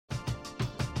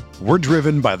We're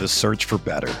driven by the search for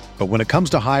better. But when it comes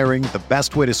to hiring, the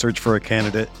best way to search for a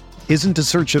candidate isn't to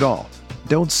search at all.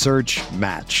 Don't search,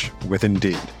 match with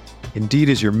Indeed. Indeed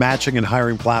is your matching and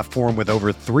hiring platform with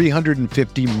over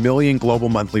 350 million global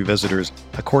monthly visitors,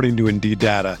 according to Indeed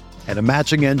data, and a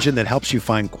matching engine that helps you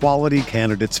find quality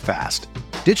candidates fast.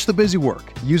 Ditch the busy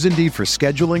work. Use Indeed for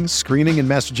scheduling, screening, and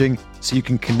messaging so you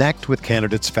can connect with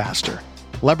candidates faster.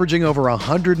 Leveraging over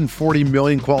 140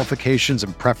 million qualifications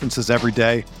and preferences every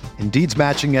day, Indeed's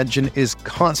matching engine is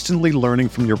constantly learning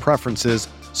from your preferences,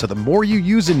 so the more you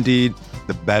use Indeed,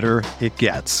 the better it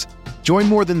gets. Join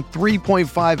more than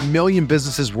 3.5 million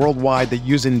businesses worldwide that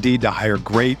use Indeed to hire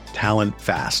great talent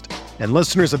fast. And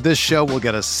listeners of this show will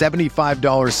get a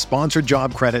 $75 sponsored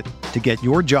job credit to get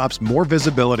your jobs more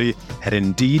visibility at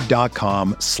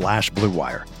Indeed.com/Blue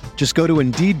Wire. Just go to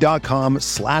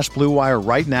Indeed.com/Blue Wire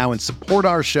right now and support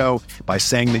our show by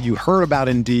saying that you heard about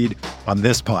Indeed on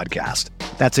this podcast.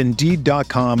 That's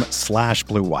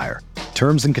Indeed.com/Blue Wire.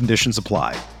 Terms and conditions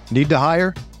apply. Need to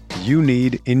hire? You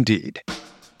need Indeed.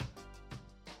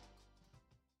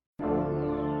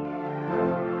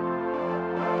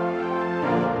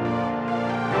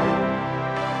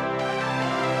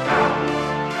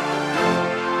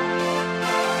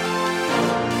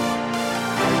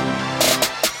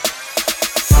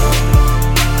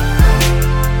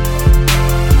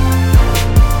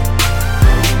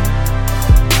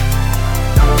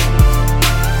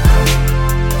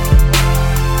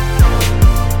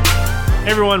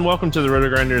 Hey everyone, welcome to the Roto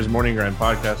Grinders Morning Grind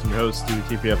Podcast. I'm your host, Stu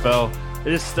TPFL.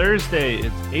 It is Thursday.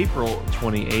 It's April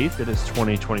 28th. It is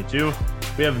 2022.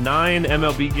 We have 9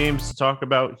 MLB games to talk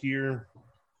about here.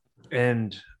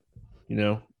 And, you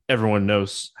know, everyone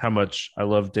knows how much I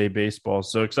love day baseball.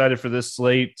 So excited for this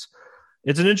slate.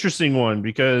 It's an interesting one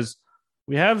because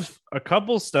we have a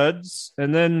couple studs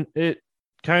and then it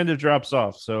kind of drops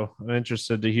off. So I'm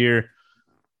interested to hear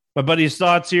my buddy's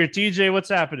thoughts here. TJ, what's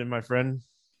happening, my friend?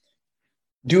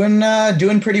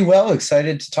 Doing pretty well.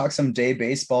 Excited to talk some day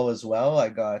baseball as well. I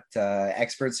got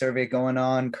expert survey going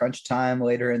on, crunch time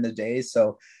later in the day.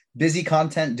 So busy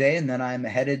content day. And then I'm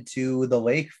headed to the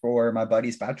lake for my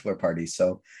buddy's bachelor party.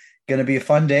 So going to be a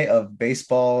fun day of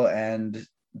baseball and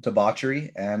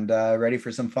debauchery and ready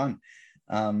for some fun.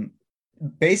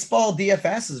 Baseball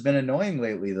DFS has been annoying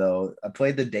lately, though. I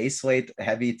played the day slate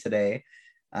heavy today.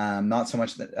 Not so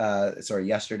much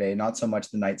yesterday, not so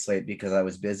much the night slate because I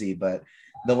was busy, but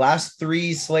the last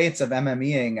 3 slates of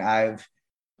MMEing, I've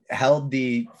held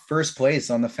the first place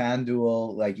on the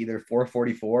FanDuel, like either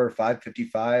 444 or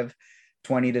 555,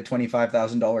 $20,000 to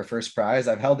 $25,000 first prize.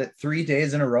 I've held it 3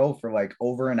 days in a row for like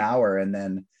over an hour. And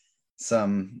then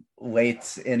some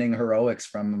late inning heroics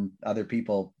from other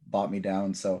people bought me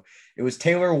down. So it was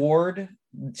Taylor Ward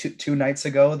two nights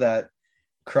ago that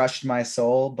crushed my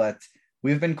soul, but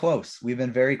we've been close. We've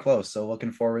been very close. So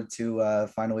looking forward to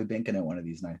finally binking it one of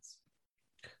these nights.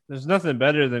 There's nothing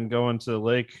better than going to the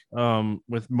lake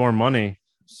with more money.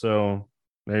 So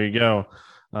there you go.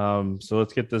 So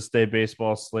let's get this day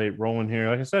baseball slate rolling here.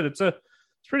 Like I said, it's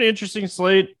pretty interesting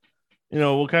slate. You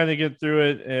know, we'll kind of get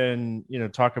through it and, you know,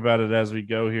 talk about it as we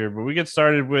go here. But we get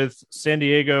started with San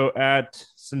Diego at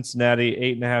Cincinnati,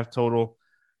 8.5 total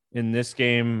in this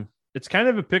game. It's kind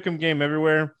of a pick'em game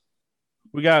everywhere.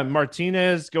 We got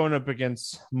Martinez going up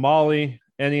against Molly.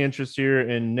 Any interest here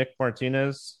in Nick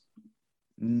Martinez?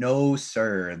 No,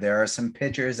 sir. There are some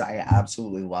pitchers I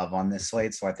absolutely love on this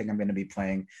slate. So I think I'm going to be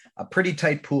playing a pretty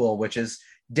tight pool, which is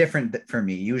different for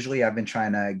me. Usually I've been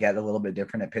trying to get a little bit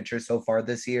different at pitchers so far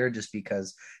this year, just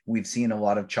because we've seen a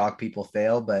lot of chalk people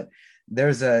fail, but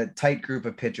there's a tight group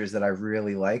of pitchers that I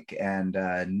really like, and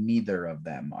neither of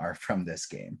them are from this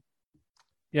game.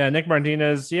 Yeah, Nick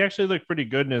Martinez, he actually looked pretty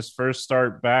good in his first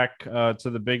start back to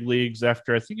the big leagues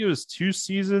after I think it was 2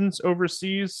 seasons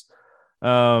overseas.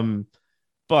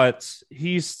 But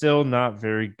he's still not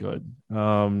very good.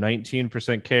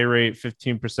 19% K rate,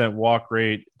 15% walk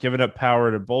rate, giving up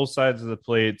power to both sides of the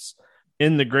plates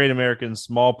in the Great American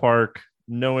Small Park.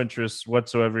 No interest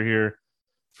whatsoever here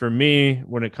for me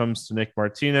when it comes to Nick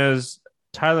Martinez.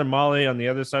 Tyler Mahle on the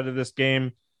other side of this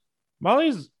game.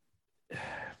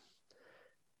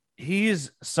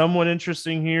 He's somewhat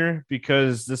interesting here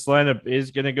because this lineup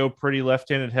is going to go pretty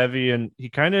left-handed heavy, and he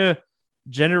kind of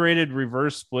generated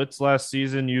reverse splits last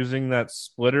season using that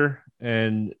splitter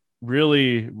and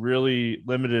really, really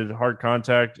limited hard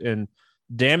contact and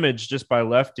damage just by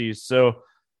lefties. So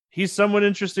he's somewhat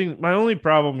interesting. My only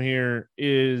problem here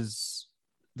is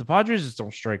the Padres just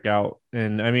don't strike out.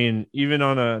 And I mean, even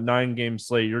on a 9-game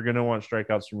slate, you're going to want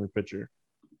strikeouts from your pitcher.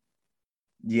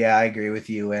 Yeah, I agree with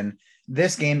you. And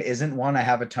this game isn't one I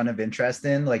have a ton of interest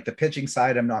in. Like the pitching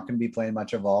side, I'm not going to be playing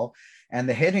much of all. And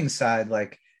the hitting side,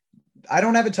 like I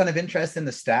don't have a ton of interest in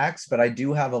the stacks, but I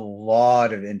do have a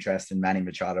lot of interest in Manny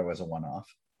Machado as a one-off.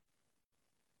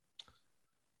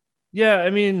 Yeah, I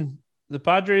mean, the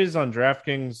Padres on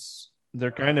DraftKings,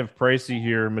 they're kind of pricey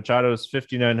here. Machado's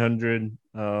 5,900.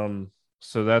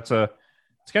 So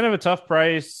it's kind of a tough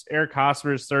price. Eric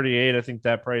Hosmer's 38. I think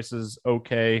that price is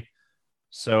okay.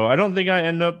 So I don't think I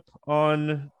end up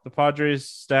on the Padres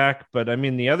stack, but I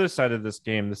mean, the other side of this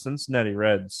game, the Cincinnati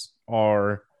Reds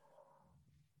are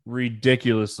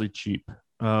ridiculously cheap.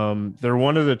 They're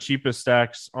one of the cheapest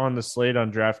stacks on the slate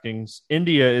on DraftKings.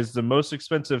 India is the most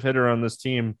expensive hitter on this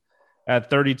team at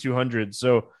 3,200.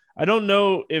 So I don't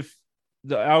know if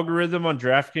the algorithm on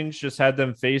DraftKings just had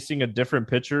them facing a different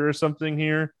pitcher or something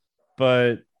here,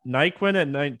 but Nyquin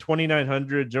at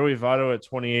 2,900, Joey Votto at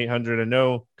 2,800. I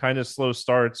know kind of slow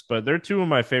starts, but they're two of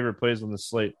my favorite plays on the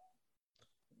slate.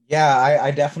 Yeah, I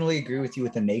definitely agree with you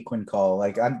with the Naquin call.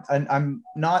 Like I'm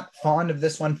not fond of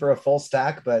this one for a full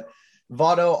stack, but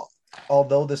Votto,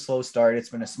 although the slow start, it's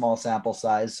been a small sample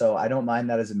size, so I don't mind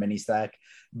that as a mini stack.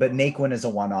 But Naquin is a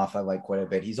one-off I like quite a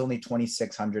bit. He's only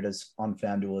 2,600 as on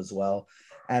FanDuel as well.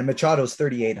 And Machado's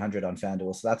 3,800 on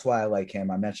FanDuel. So that's why I like him.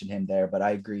 I mentioned him there, but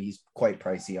I agree he's quite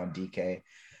pricey on DK.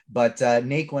 But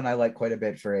Naquin I like quite a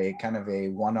bit for a kind of a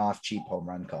one-off cheap home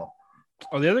run call.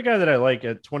 Oh, the other guy that I like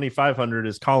at 2,500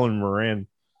 is Colin Moran.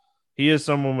 He is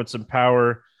someone with some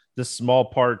power. This small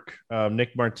park,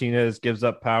 Nick Martinez gives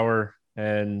up power.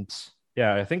 And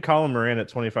yeah, I think Colin Moran at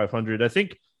 2,500. I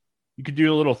think you could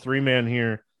do a little three-man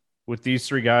here with these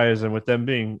three guys, and with them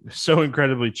being so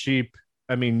incredibly cheap,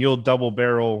 I mean, you'll double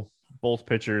barrel both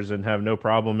pitchers and have no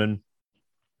problem. And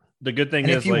the good thing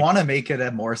and is, if you want to make it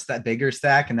a bigger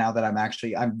stack, and now that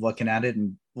I'm looking at it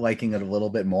and liking it a little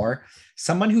bit more,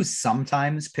 someone who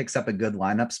sometimes picks up a good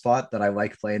lineup spot that I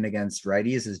like playing against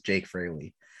righties is Jake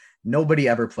Fraley. Nobody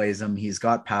ever plays him. He's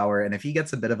got power, and if he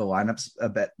gets a bit of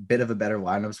a bit of a better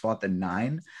lineup spot than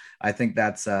 9, I think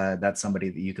that's somebody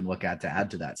that you can look at to add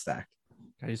to that stack.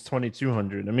 He's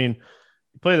 2,200. I mean,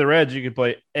 you play the Reds, you could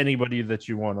play anybody that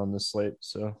you want on this slate.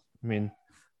 So, I mean,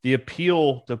 the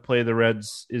appeal to play the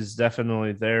Reds is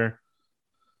definitely there.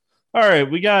 All right,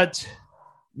 we got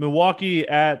Milwaukee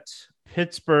at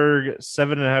Pittsburgh,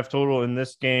 7.5 total in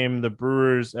this game. The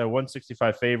Brewers at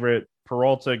 165 favorite.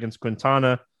 Peralta against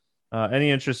Quintana.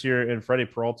 Any interest here in Freddie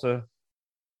Peralta?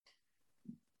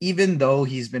 Even though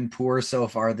he's been poor so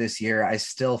far this year, I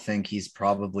still think he's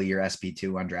probably your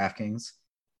SP2 on DraftKings.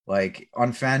 Like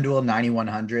on FanDuel,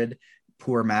 9,100,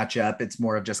 poor matchup. It's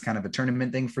more of just kind of a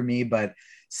tournament thing for me, but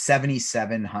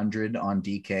 7,700 on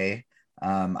DK.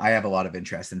 I have a lot of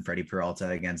interest in Freddie Peralta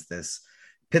against this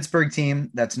Pittsburgh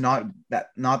team. That's not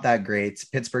that great.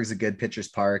 Pittsburgh's a good pitcher's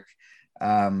park.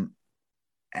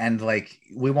 And like,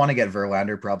 we want to get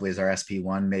Verlander probably as our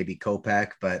SP1, maybe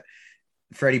Kopech, but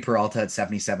Freddie Peralta at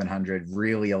 7,700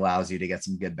 really allows you to get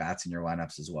some good bats in your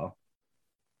lineups as well.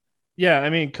 Yeah, I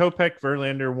mean, Kopech,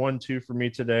 Verlander, 1-2 for me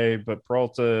today, but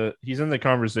Peralta, he's in the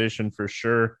conversation for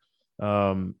sure.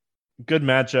 Good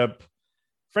matchup.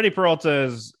 Freddie Peralta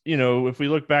is, if we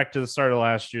look back to the start of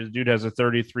last year, the dude has a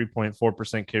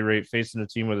 33.4% K rate facing a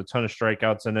team with a ton of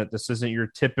strikeouts in it. This isn't your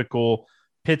typical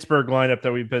Pittsburgh lineup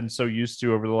that we've been so used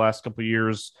to over the last couple of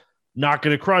years. Not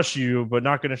going to crush you, but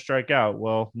not going to strike out.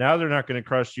 Well, now they're not going to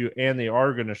crush you, and they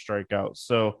are going to strike out.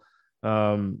 So,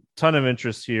 ton of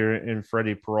interest here in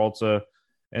Freddie Peralta.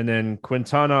 And then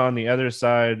Quintana on the other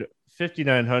side,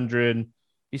 5,900.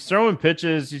 He's throwing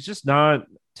pitches. He's just not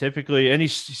typically, and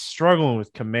he's struggling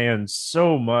with command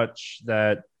so much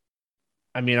that,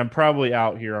 I mean, I'm probably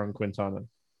out here on Quintana.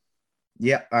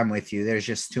 Yeah, I'm with you. There's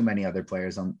just too many other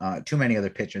players on, too many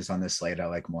other pitchers on this slate I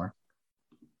like more.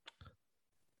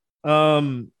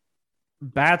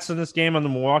 Bats in this game on the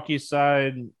Milwaukee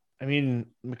side. I mean,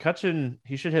 McCutchen,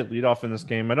 he should hit leadoff in this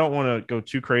game. I don't want to go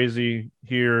too crazy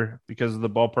here because the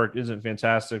ballpark isn't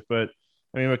fantastic, but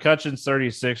I mean, McCutchen's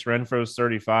 36, Renfro's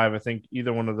 35. I think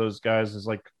either one of those guys is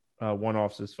like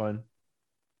one-offs is fine.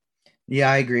 Yeah,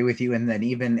 I agree with you. And then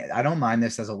even, I don't mind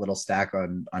this as a little stack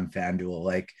on FanDuel,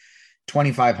 like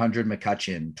 2,500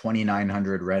 McCutchen,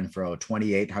 2,900 Renfro,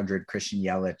 2,800 Christian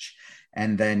Yelich.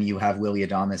 And then you have Willy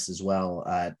Adames as well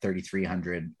at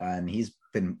 3,300. And he's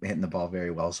been hitting the ball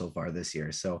very well so far this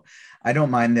year. So I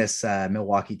don't mind this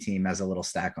Milwaukee team as a little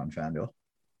stack on FanDuel.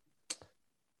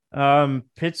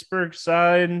 Pittsburgh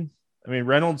side, I mean,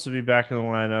 Reynolds will be back in the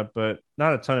lineup, but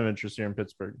not a ton of interest here in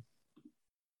Pittsburgh.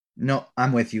 No,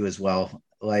 I'm with you as well.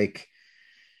 Like,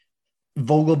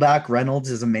 Vogelbach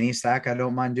Reynolds is a mini stack I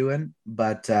don't mind doing,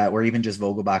 but or even just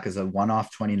Vogelbach is a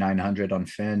one-off 2,900 on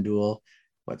FanDuel.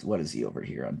 What is he over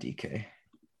here on DK?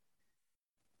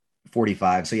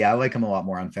 45. So yeah, I like him a lot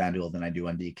more on FanDuel than I do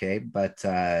on DK, but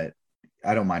I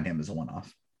don't mind him as a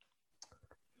one-off.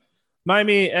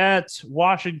 Miami at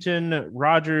Washington.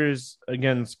 Rodgers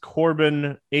against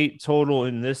Corbin, 8 total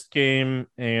in this game,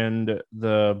 and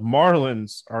the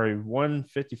Marlins are a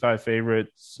 155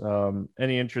 favorites.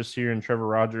 Any interest here in Trevor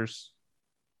Rodgers?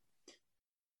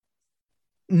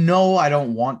 No, I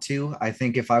don't want to. I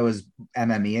think if I was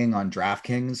MMEing on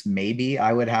DraftKings, maybe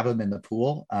I would have him in the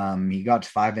pool. He got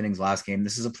 5 innings last game.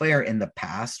 This is a player in the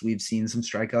past we've seen some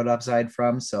strikeout upside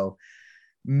from, so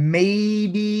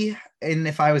maybe. And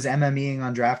if I was MMEing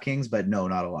on DraftKings, but no,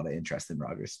 not a lot of interest in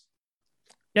Rodgers.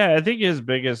 Yeah, I think his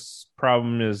biggest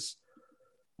problem is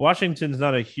Washington's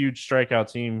not a huge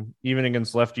strikeout team, even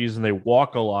against lefties, and they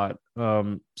walk a lot.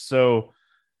 So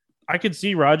I could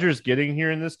see Rodgers getting here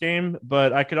in this game,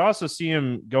 but I could also see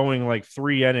him going like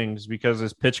 3 innings because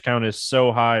his pitch count is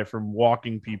so high from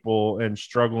walking people and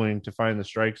struggling to find the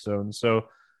strike zone. So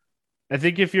I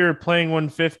think if you're playing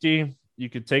 150, you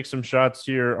could take some shots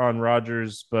here on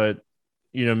Rodgers, but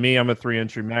me, I'm a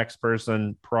 3-entry max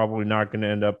person, probably not going to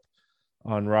end up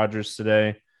on Rodgers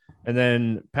today. And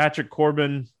then Patrick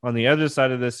Corbin on the other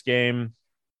side of this game.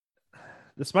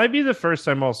 This might be the first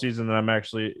time all season that I'm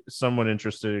actually somewhat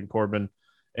interested in Corbin.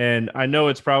 And I know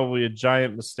it's probably a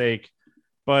giant mistake,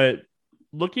 but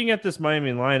looking at this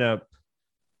Miami lineup,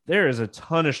 there is a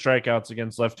ton of strikeouts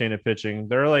against left-handed pitching.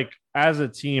 They're like, as a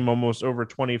team, almost over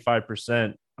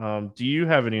 25%. Do you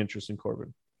have any interest in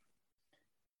Corbin?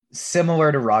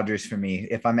 Similar to Rodgers for me.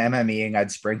 If I'm MMEing, I'd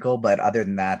sprinkle, but other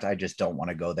than that, I just don't want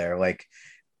to go there. Like,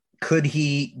 could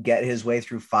he get his way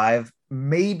through 5,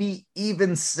 maybe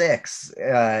even 6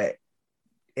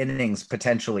 innings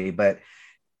potentially? But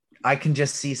I can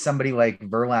just see somebody like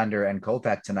Verlander and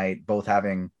Kopech tonight both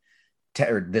having,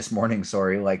 or this morning,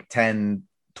 sorry, like 10,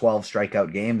 12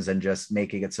 strikeout games and just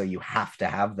making it so you have to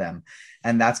have them.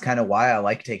 And that's kind of why I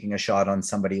like taking a shot on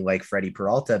somebody like Freddie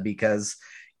Peralta, because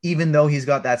even though he's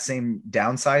got that same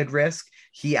downside risk,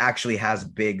 he actually has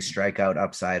big strikeout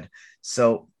upside.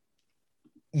 So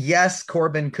yes,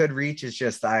 Corbin could reach. It's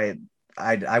just I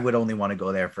would only want to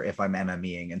go there for if I'm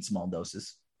MMEing in small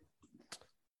doses.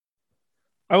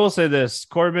 I will say this: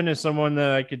 Corbin is someone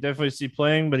that I could definitely see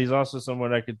playing, but he's also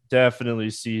someone I could definitely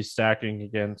see stacking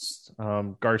against.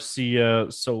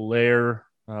 Garcia, Soler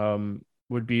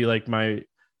would be like my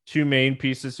 2 main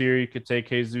pieces here. You could take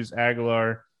Jesus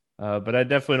Aguilar, but I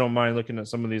definitely don't mind looking at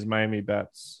some of these Miami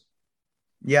bets.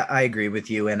 Yeah, I agree with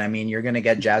you. And I mean, you're going to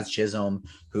get Jazz Chisholm,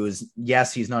 who's,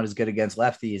 yes, he's not as good against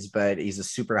lefties, but he's a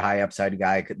super high upside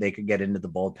guy. They could get into the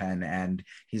bullpen, and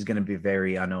he's going to be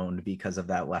very unowned because of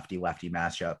that lefty-lefty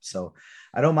matchup. So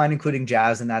I don't mind including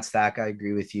Jazz in that stack. I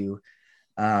agree with you.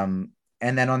 And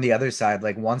then on the other side,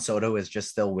 like Juan Soto is just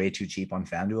still way too cheap on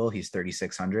FanDuel. He's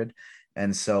 3,600.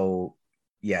 And so,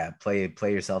 yeah, play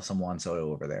yourself some Juan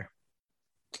Soto over there.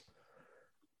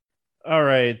 All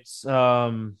right.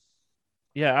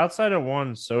 Yeah, outside of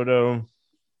Juan Soto,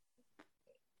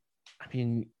 I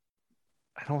mean,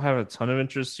 I don't have a ton of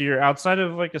interest here outside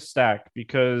of like a stack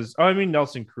because,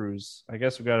 Nelson Cruz. I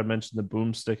guess we got to mention the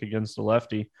boomstick against the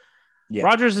lefty. Yeah.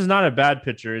 Rodgers is not a bad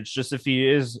pitcher. It's just if he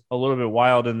is a little bit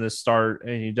wild in this start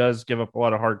and he does give up a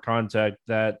lot of hard contact,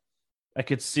 that I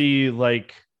could see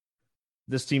like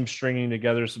this team stringing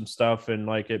together some stuff and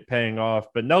like it paying off.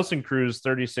 But Nelson Cruz,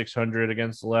 3,600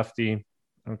 against the lefty.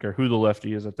 I don't care who the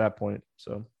lefty is at that point.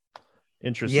 So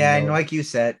interesting. Yeah, and like you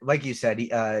said,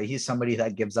 he's somebody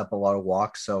that gives up a lot of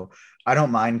walks. So I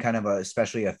don't mind kind of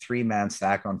especially a 3-man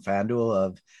stack on FanDuel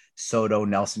of Soto,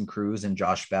 Nelson Cruz, and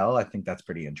Josh Bell. I think that's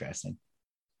pretty interesting.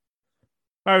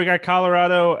 All right, we got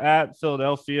Colorado at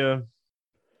Philadelphia.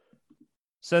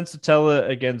 Sensatella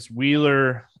against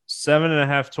Wheeler.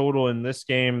 7.5 total in this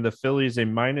game. The Phillies a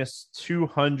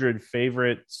 -200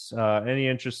 favorites. Any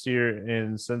interest here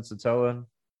in Sensatella?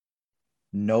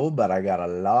 No, but I got a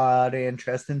lot of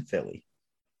interest in Philly.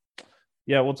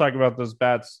 Yeah, we'll talk about those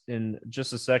bats in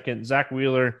just a second. Zach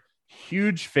Wheeler,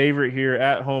 huge favorite here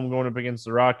at home going up against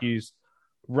the Rockies.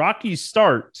 Rockies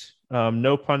start,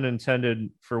 no pun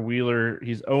intended for Wheeler.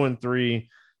 He's 0-3.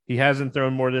 He hasn't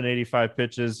thrown more than 85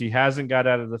 pitches. He hasn't got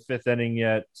out of the 5th inning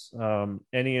yet.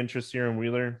 Any interest here in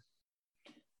Wheeler?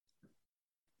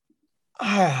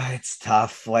 It's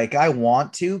tough. Like I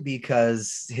want to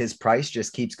because his price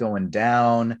just keeps going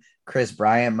down. Chris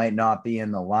Bryant might not be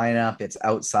in the lineup. It's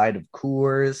outside of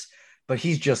Coors, but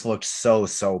he's just looked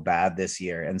so bad this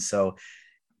year. And so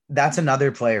that's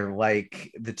another player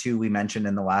like the two we mentioned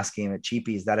in the last game at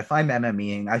Cheapies that if I'm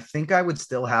MMEing, I think I would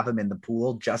still have him in the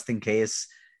pool just in case,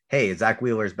 hey, Zach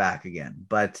Wheeler's back again.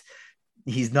 But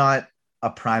he's not a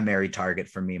primary target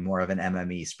for me, more of an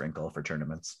MME sprinkle for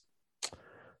tournaments.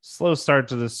 Slow start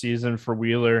to the season for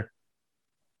Wheeler.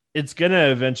 It's going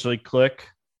to eventually click.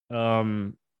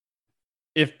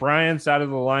 If Bryant's out of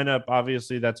the lineup,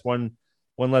 obviously that's one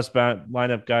less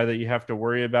lineup guy that you have to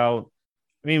worry about.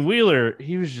 I mean, Wheeler,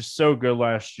 he was just so good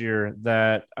last year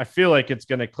that I feel like it's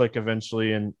going to click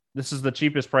eventually. And this is the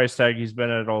cheapest price tag he's been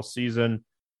at all season.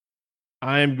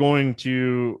 I'm going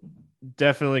to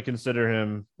definitely consider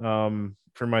him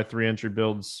for my 3 entry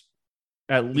builds.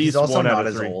 At least he's also one not out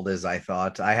of as 3. old as I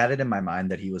thought. I had it in my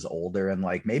mind that he was older and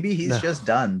like maybe he's just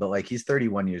done, but like he's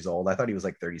 31 years old. I thought he was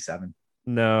like 37.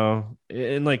 No,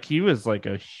 and like he was like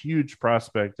a huge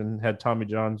prospect and had Tommy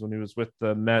Johns when he was with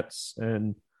the Mets,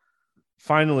 and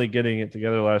finally getting it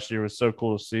together last year was so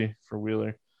cool to see for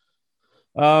Wheeler.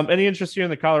 Any interest here in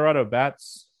the Colorado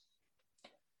Bats?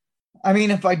 I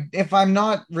mean, if I'm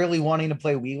not really wanting to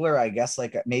play Wheeler, I guess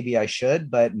like maybe I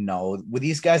should, but no. With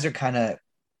these guys are kind of,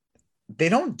 they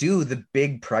don't do the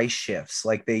big price shifts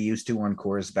like they used to on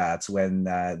Coors Bats when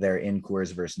they're in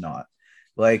Coors versus not.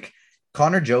 Like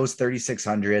Connor Joe's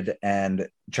 3,600 and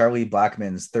Charlie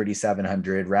Blackmon's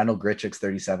 3,700, Randall Grichuk's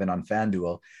 37 on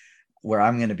FanDuel, where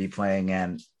I'm going to be playing,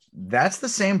 and that's the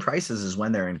same prices as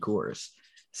when they're in Coors.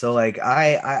 So like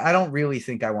I don't really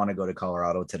think I want to go to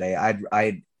Colorado today.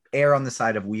 I'd err on the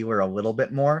side of Wheeler a little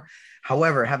bit more.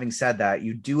 However, having said that,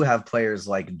 you do have players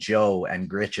like Joe and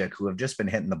Grichuk who have just been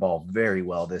hitting the ball very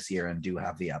well this year and do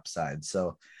have the upside.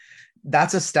 So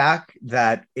that's a stack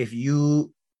that if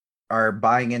you are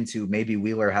buying into, maybe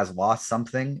Wheeler has lost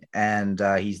something and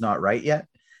he's not right yet,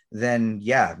 then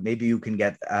yeah, maybe you can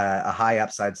get a high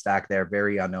upside stack there.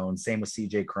 Very unknown. Same with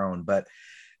CJ Cron, but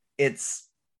it's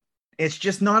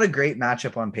just not a great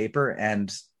matchup on paper.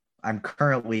 And I'm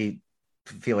currently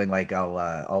feeling like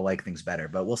I'll like things better,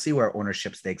 but we'll see where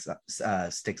ownership sticks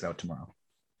out tomorrow.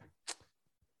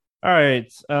 All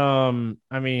right.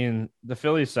 I mean, the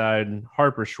Philly side,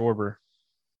 Harper Schwarber.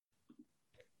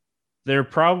 They're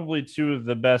probably two of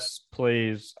the best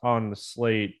plays on the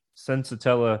slate.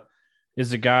 Sensatella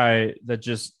is a guy that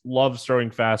just loves throwing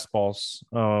fastballs.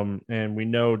 And we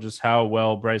know just how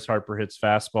well Bryce Harper hits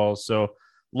fastballs. So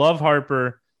love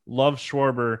Harper, love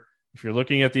Schwarber. If you're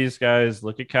looking at these guys,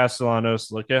 look at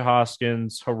Castellanos, look at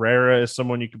Hoskins. Herrera is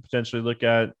someone you could potentially look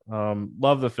at.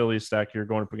 Love the Phillies stack here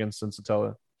going up against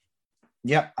Sensatella.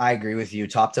 Yep, I agree with you.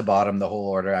 Top to bottom, the whole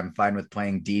order. I'm fine with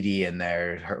playing Didi in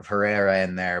there, Herrera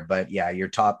in there. But yeah, your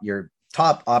top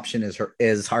option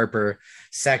is Harper.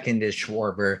 Second is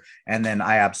Schwarber. And then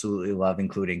I absolutely love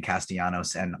including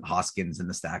Castellanos and Hoskins in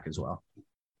the stack as well.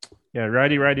 Yeah,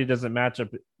 righty doesn't matter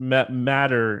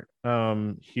here.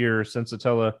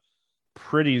 Sensatella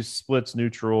pretty splits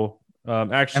neutral.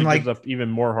 Actually gives up even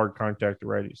more hard contact to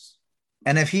righties.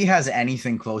 And if he has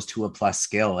anything close to a plus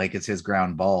skill, like it's his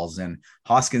ground balls, and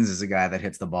Hoskins is a guy that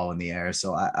hits the ball in the air.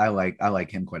 So I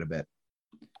like him quite a bit.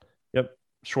 Yep.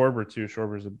 Schwarber too.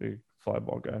 Schwarber's a big fly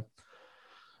ball guy.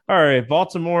 All right.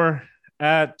 Baltimore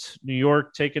at New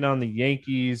York taking on the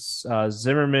Yankees.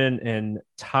 Zimmerman and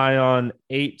Taillon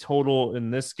 8 total in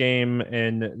this game,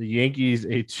 and the Yankees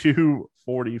a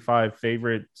 245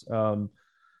 favorite.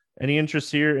 Any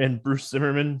interest here in Bruce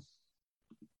Zimmerman?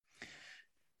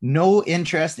 No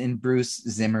interest in Bruce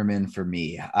Zimmerman for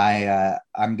me.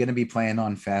 I'm going to be playing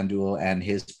on FanDuel, and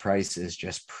his price is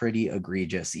just pretty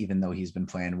egregious, even though he's been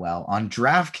playing well. On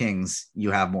DraftKings,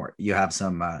 you have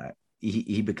some,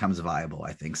 he becomes viable,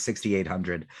 I think,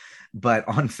 6,800. But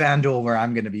on FanDuel, where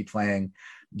I'm going to be playing,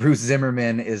 Bruce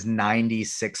Zimmerman is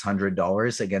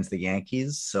 $9,600 against the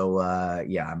Yankees. So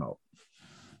yeah, I'm out.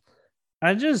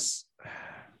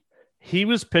 He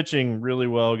was pitching really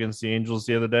well against the Angels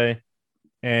the other day.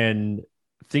 And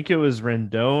I think it was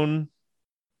Rendon.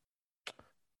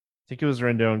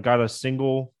 Got a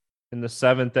single in the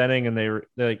 7th inning,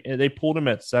 and they pulled him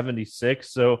at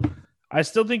 76. So I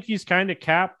still think he's kind of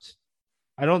capped.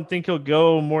 I don't think he'll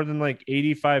go more than like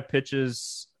 85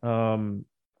 pitches. Everything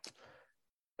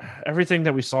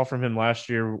that we saw from him last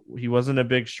year, he wasn't a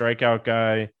big strikeout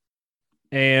guy.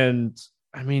 And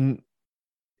I mean,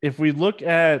 if we look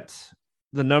at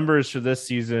the numbers for this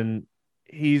season,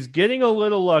 he's getting a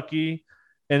little lucky,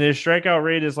 and his strikeout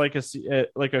rate is like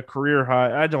a career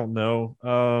high. I don't know.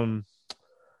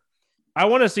 I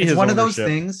want to see his one ownership. Of those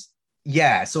things.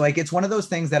 Yeah. So like, it's one of those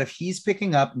things that if he's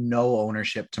picking up no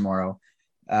ownership tomorrow,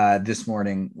 this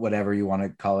morning, whatever you want to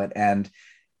call it, and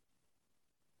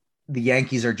the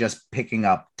Yankees are just picking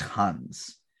up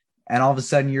tons, and all of a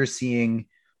sudden you're seeing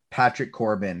Patrick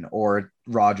Corbin or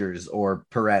Rogers or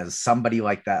Perez, somebody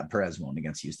like that. Perez won't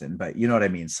against Houston, but you know what I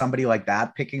mean? Somebody like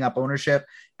that picking up ownership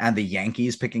and the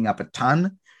Yankees picking up a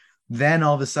ton, then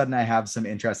all of a sudden I have some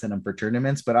interest in them for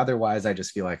tournaments. But otherwise, I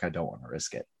just feel like I don't want to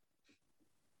risk it.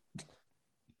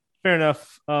 Fair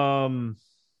enough. Tyon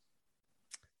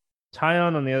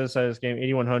on the other side of this game,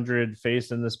 8,100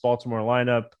 faced in this Baltimore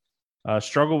lineup.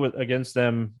 Struggled against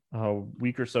them a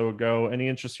week or so ago. Any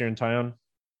interest here in Tyon?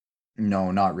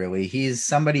 No, not really. He's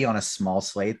somebody on a small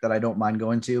slate that I don't mind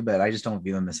going to, but I just don't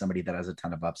view him as somebody that has a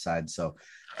ton of upside. So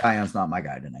Tyon's not my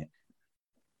guy tonight.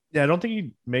 Yeah, I don't think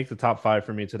he'd make the top 5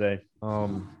 for me today.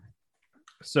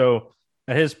 So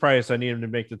at his price, I need him to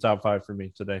make the top 5 for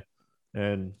me today,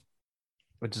 and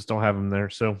I just don't have him there.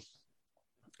 So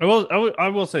I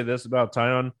will say this about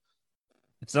Tyon: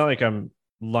 it's not like I'm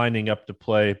lining up to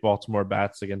play Baltimore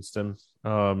bats against him.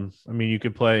 I mean, you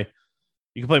could play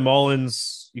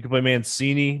Mullins, you could play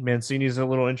Mancini. Mancini's a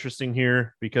little interesting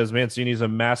here because Mancini's a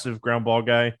massive ground ball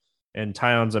guy and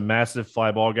Tyon's a massive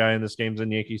fly ball guy, and this game's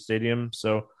in Yankee Stadium.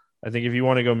 So I think if you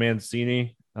want to go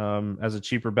Mancini as a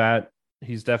cheaper bat,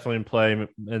 he's definitely in play,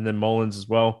 and then Mullins as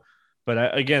well. But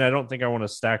I don't think I want to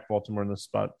stack Baltimore in this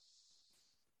spot.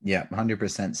 Yeah,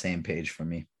 100% same page for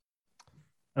me.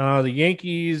 The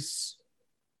Yankees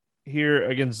here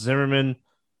against Zimmerman.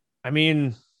 I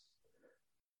mean,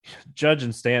 Judge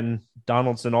and Stanton,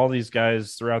 Donaldson, all these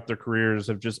guys throughout their careers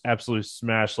have just absolutely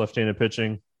smashed left-handed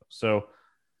pitching. So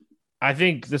I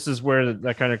think this is where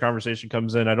that kind of conversation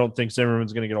comes in. I don't think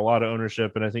Zimmerman's going to get a lot of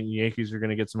ownership, and I think the Yankees are going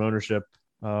to get some ownership.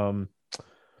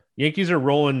 Yankees are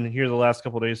rolling here the last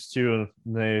couple of days too,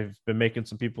 and they've been making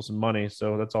some people some money,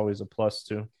 so that's always a plus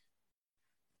too.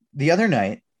 The other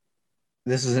night,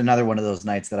 this is another one of those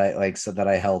nights that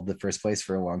I held the first place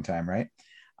for a long time, right?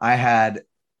 I had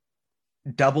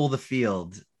double the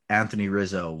field Anthony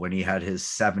Rizzo when he had his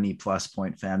 70+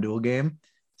 point FanDuel game.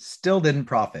 Still didn't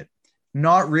profit.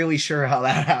 Not really sure how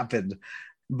that happened,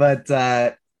 but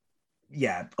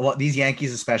yeah, these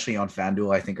Yankees, especially on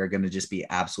FanDuel, I think are going to just be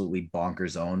absolutely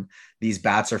bonkers owned. These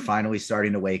bats are finally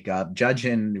starting to wake up. Judge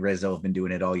and Rizzo have been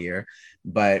doing it all year,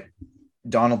 but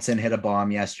Donaldson hit a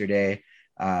bomb yesterday.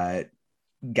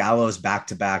 Gallo's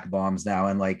back-to-back bombs now,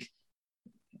 and like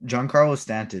Giancarlo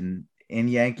Stanton in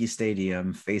Yankee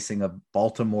Stadium facing a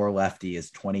Baltimore lefty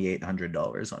is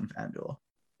 $2,800 on FanDuel.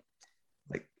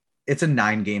 Like, it's a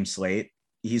 9-game slate.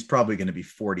 He's probably going to be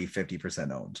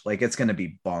 40-50% owned. Like, it's going to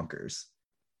be bonkers.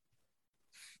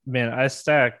 Man, I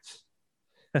stacked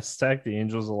the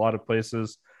Angels a lot of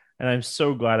places, and I'm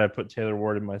so glad I put Taylor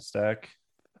Ward in my stack.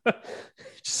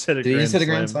 Just hit a Did you hit a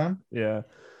grand slam? Yeah.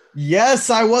 Yes,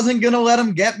 I wasn't gonna let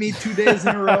him get me 2 days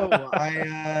in a row.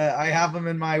 I have him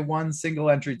in my one single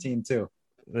entry team too.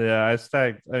 Yeah, I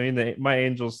stacked. I mean, my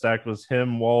Angels stack was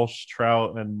him, Walsh,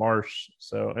 Trout, and Marsh.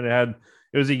 So, and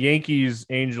it was a Yankees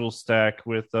Angels stack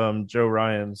with Joe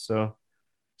Ryan. So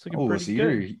it's looking pretty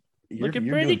good. You're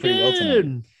doing pretty well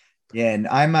tonight. Yeah, and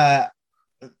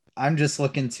I'm just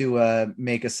looking to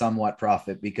make a somewhat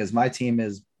profit because my team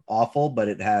is awful, but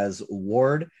it has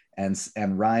Ward and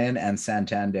Ryan and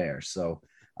Santander. So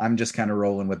I'm just kind of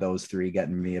rolling with those three,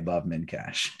 getting me above min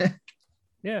cash.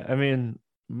 Yeah, I mean,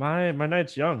 my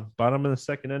night's young, bottom of the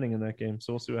second inning in that game.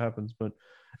 So we'll see what happens. But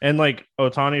and like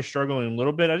Ohtani's struggling a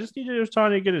little bit. I just need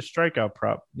Ohtani to get his strikeout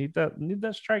prop. Need that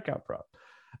strikeout prop.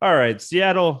 All right,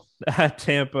 Seattle at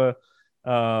Tampa.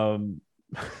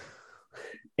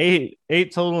 8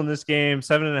 total in this game,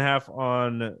 7.5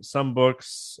 on some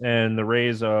books, and the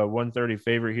Rays 130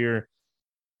 favorite here.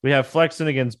 We have Flexen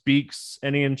against Beeks.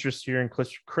 Any interest here in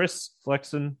Chris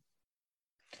Flexen?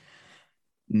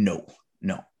 No.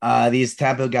 These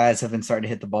Tampa guys have been starting to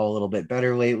hit the ball a little bit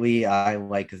better lately. I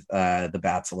like the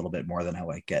bats a little bit more than I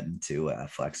like getting to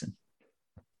Flexen.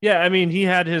 Yeah, I mean, he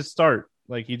had his start.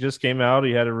 Like, he just came out.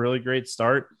 He had a really great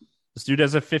start. This dude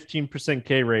has a 15%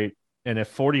 K rate and a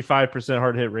 45%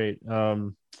 hard hit rate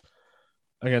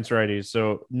against righties.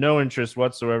 So no interest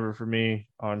whatsoever for me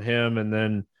on him. And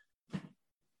then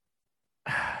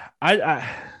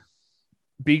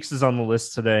Beeks is on the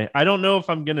list today. I don't know if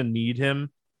I'm going to need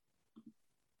him.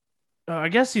 I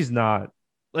guess he's not.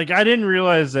 Like, I didn't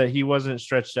realize that he wasn't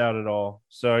stretched out at all.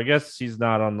 So I guess he's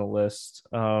not on the list.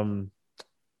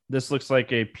 This looks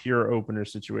like a pure opener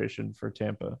situation for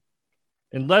Tampa.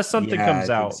 Unless something comes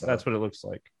out, so. That's what it looks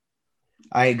like.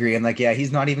 I agree. And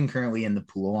he's not even currently in the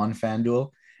pool on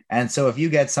FanDuel. And so if you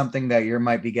get something that you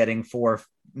might be getting 4,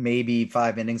 maybe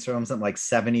 5 innings from him, something like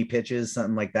 70 pitches,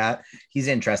 something like that, he's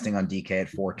interesting on DK at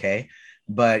 4K.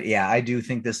 But yeah, I do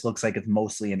think this looks like it's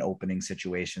mostly an opening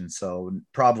situation. So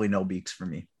probably no Beeks for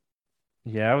me.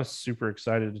 Yeah, I was super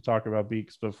excited to talk about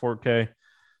Beeks, but 4K,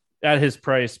 at his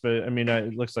price, but I mean,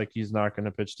 it looks like he's not going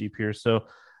to pitch deep here. So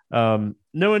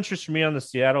no interest for me on the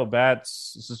Seattle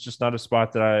Bats. This is just not a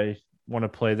spot that I want to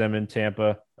play them in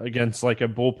Tampa against like a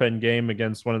bullpen game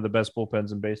against one of the best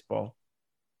bullpens in baseball.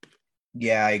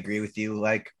 Yeah, I agree with you.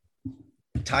 Like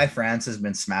Ty France has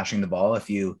been smashing the ball. If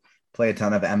you play a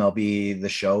ton of MLB The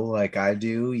Show like I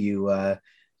do,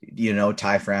 you know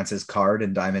Ty France's card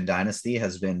in Diamond Dynasty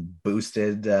has been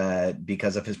boosted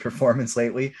because of his performance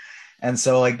lately. And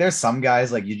so like there's some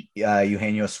guys like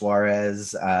Eugenio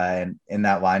Suarez in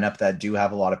that lineup that do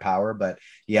have a lot of power. But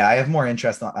yeah, I have more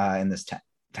interest in this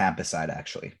Tampa side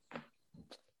actually.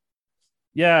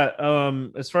 Yeah,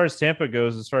 as far as Tampa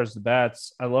goes, as far as the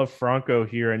bats, I love Franco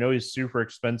here. I know he's super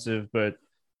expensive, but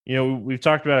you know, we've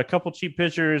talked about a couple cheap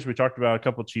pitchers. We talked about a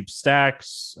couple cheap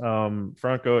stacks.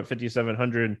 Franco at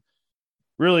 5,700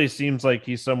 really seems like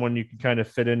he's someone you can kind of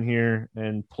fit in here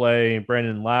and play.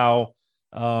 Brandon Lau.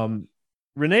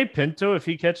 Rene Pinto, if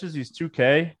he catches, he's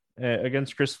 2K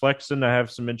against Chris Flexen. I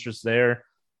have some interest there.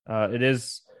 It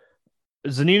is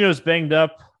Zunino's banged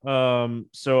up,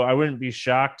 so I wouldn't be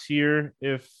shocked here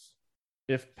if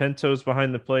Pinto's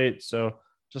behind the plate. So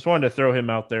just wanted to throw him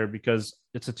out there because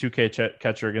it's a 2K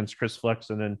catcher against Chris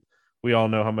Flexen, and we all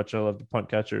know how much I love the punt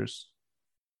catchers.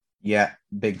 Yeah,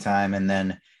 big time. And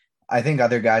then I think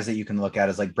other guys that you can look at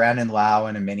is like Brandon Lau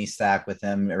and a mini stack with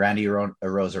him. Randy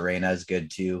Rosarena is good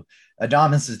too.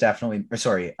 Adames is definitely,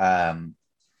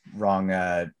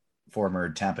 former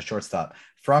Tampa shortstop.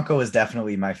 Franco is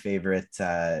definitely my favorite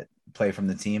play from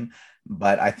the team,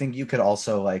 but I think you could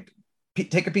also like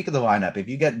take a peek at the lineup. If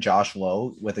you get Josh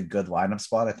Lowe with a good lineup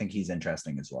spot, I think he's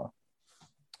interesting as well.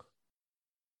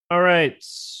 All right,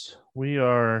 we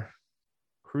are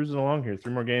cruising along here.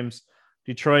 3 more games.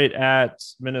 Detroit at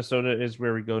Minnesota is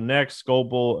where we go next.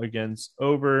 Skubal against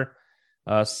Ober.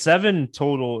 7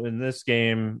 total in this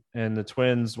game, and the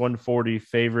Twins 140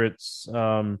 favorites.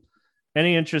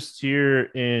 Any interest here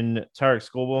in Tarik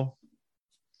Skubal?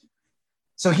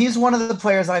 So he's one of the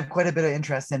players I have quite a bit of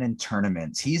interest in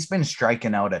tournaments. He's been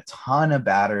striking out a ton of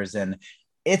batters, and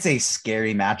it's a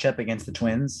scary matchup against the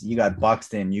Twins. You got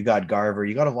Buxton, you got Garver,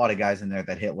 you got a lot of guys in there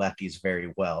that hit lefties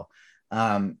very well.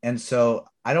 And so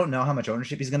I don't know how much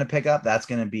ownership he's going to pick up. That's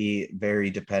going to be very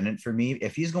dependent for me.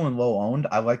 If he's going low owned,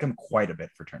 I like him quite a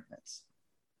bit for tournaments.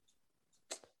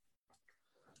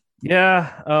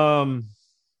 Yeah.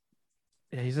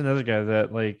 He's another guy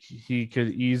that like he could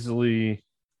easily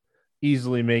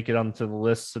make it onto the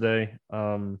list today.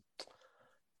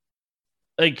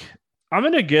 Like I'm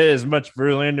going to get as much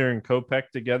Verlander and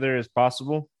Kopech together as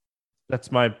possible.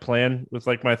 That's my plan with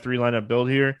like my 3 lineup build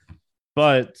here,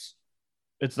 but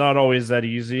it's not always that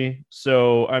easy.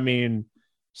 So, I mean,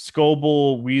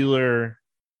 Skubal, Wheeler,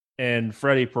 and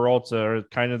Freddie Peralta are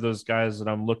kind of those guys that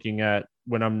I'm looking at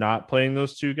when I'm not playing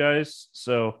those 2 guys.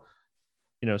 So,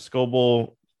 you know,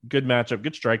 Skubal, good matchup,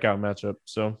 good strikeout matchup.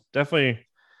 So definitely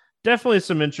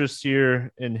some interest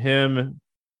here in him.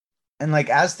 And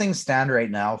like as things stand right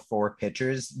now for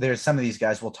pitchers, there's some of these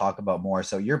guys we'll talk about more.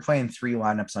 So you're playing 3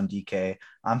 lineups on DK.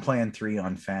 I'm playing 3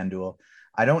 on FanDuel.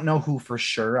 I don't know who for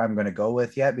sure I'm going to go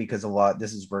with yet because we're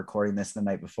recording this the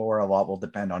night before. A lot will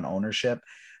depend on ownership.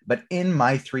 But in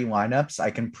my 3 lineups,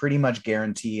 I can pretty much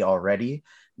guarantee already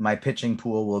my pitching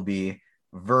pool will be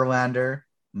Verlander,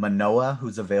 Manoah,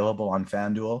 who's available on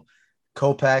FanDuel,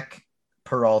 Kopech,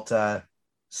 Peralta,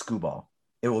 Skubal.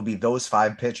 It will be those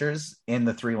 5 pitchers in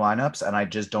the 3 lineups, and I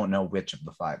just don't know which of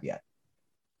the 5 yet.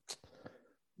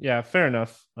 Yeah, fair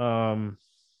enough.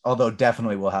 Although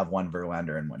definitely we'll have 1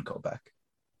 Verlander and 1 Kopech.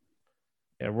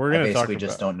 Yeah, we're going to talk about.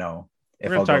 Just don't know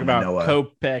if we're going to talk about Manoah.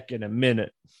 Kopech in a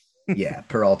minute. Yeah,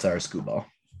 Peralta or Skubal.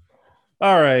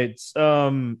 All right.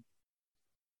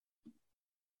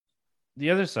 The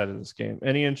other side of this game.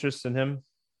 Any interest in him?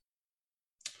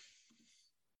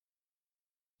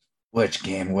 Which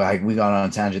game? We got on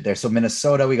a tangent there. So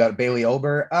Minnesota, we got Bailey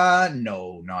Ober.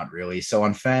 No, not really. So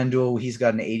on FanDuel, he's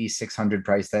got an 8,600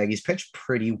 price tag. He's pitched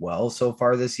pretty well so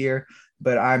far this year,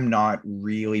 but I'm not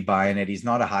really buying it. He's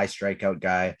not a high strikeout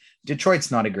guy.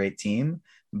 Detroit's not a great team,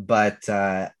 but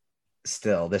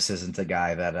still, this isn't a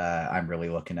guy that I'm really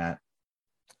looking at.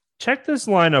 Check this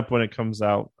lineup when it comes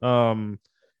out.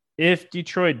 If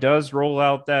Detroit does roll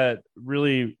out that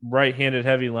really right-handed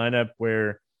heavy lineup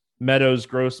where Meadows,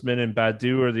 Grossman, and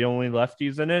Badu are the only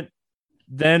lefties in it,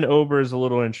 then Ober is a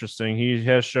little interesting. He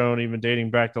has shown, even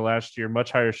dating back to last year,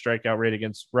 much higher strikeout rate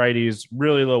against righties,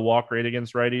 really low walk rate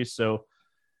against righties. So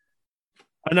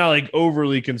I'm not like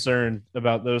overly concerned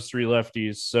about those 3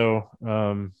 lefties. So,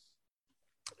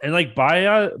 and like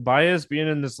Baez being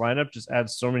in this lineup just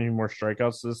adds so many more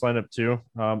strikeouts to this lineup too.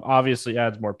 Obviously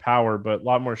adds more power, but a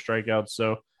lot more strikeouts.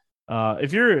 So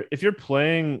If you're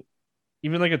playing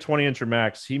even like a 20-incher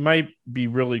max, he might be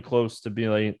really close to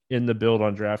being like in the build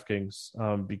on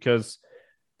DraftKings, because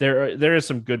there is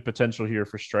some good potential here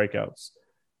for strikeouts.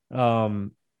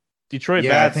 Um, Detroit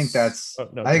Yeah, bats. Oh,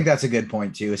 no, I think that's a good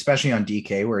point too, especially on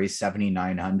DK where he's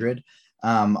 7,900.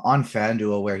 On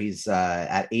FanDuel where he's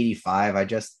at 85,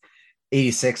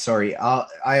 86. Sorry,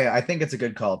 I think it's a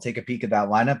good call. Take a peek at that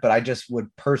lineup, but I just would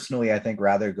personally, I think,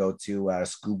 rather go to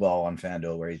Scooball on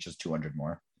FanDuel where he's just 200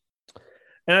 more.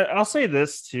 And I'll say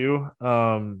this too,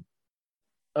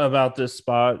 about this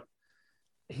spot.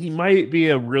 He might be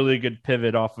a really good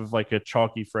pivot off of like a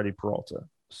chalky Freddie Peralta.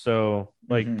 So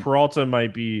like Peralta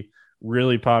might be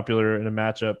really popular in a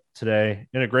matchup today,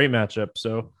 in a great matchup.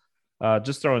 So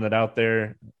just throwing that out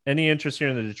there. Any interest here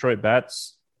in the Detroit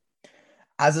bats?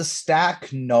 As a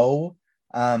stack, no.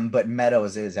 But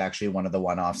Meadows is actually one of the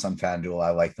one-offs on FanDuel I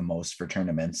like the most for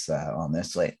tournaments on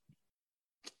this slate.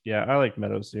 Yeah, I like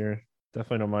Meadows here.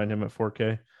 Definitely don't mind him at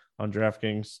 4K on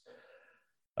DraftKings.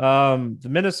 The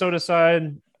Minnesota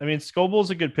side, I mean,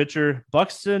 Scoble's a good pitcher.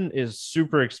 Buxton is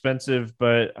super expensive,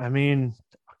 but I mean,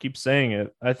 I'll keep saying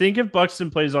it. I think if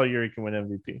Buxton plays all year, he can win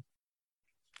MVP.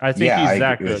 I think he's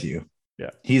that good. With you.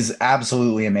 Yeah, he's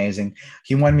absolutely amazing.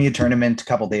 He won me a tournament a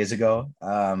couple days ago.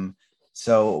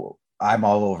 So I'm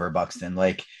all over Buxton.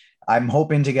 Like, I'm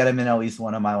hoping to get him in at least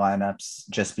one of my lineups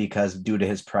just because due to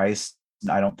his price,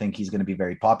 I don't think he's going to be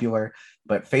very popular,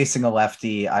 but facing a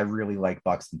lefty, I really like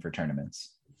Buxton for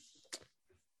tournaments.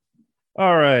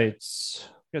 All right.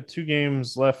 Got 2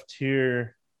 games left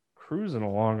here. Cruising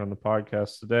along on the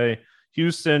podcast today.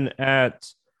 Houston at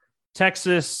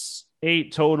Texas,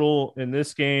 8 total in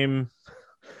this game.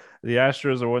 The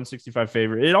Astros are 165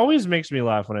 favorite. It always makes me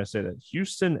laugh when I say that.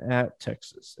 Houston at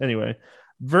Texas. Anyway,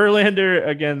 Verlander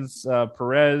against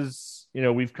Perez. You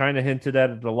know, we've kind of hinted at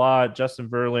it a lot. Justin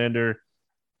Verlander,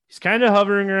 he's kind of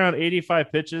hovering around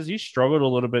 85 pitches. He struggled a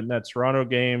little bit in that Toronto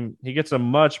game. He gets a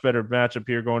much better matchup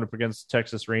here going up against the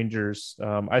Texas Rangers.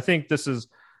 I think this is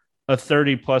a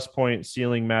 30-plus point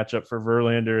ceiling matchup for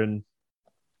Verlander. And,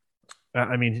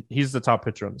 I mean, he's the top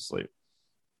pitcher on the slate.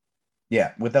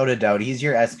 Yeah, without a doubt. He's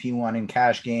your SP1 in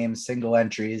cash games, single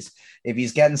entries. If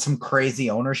he's getting some crazy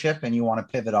ownership and you want to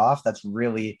pivot off, that's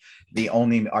really the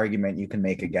only argument you can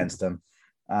make against him.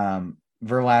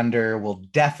 Verlander will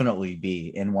definitely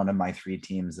be in one of my 3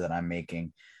 teams that I'm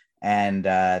making. And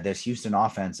this Houston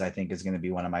offense, I think, is going to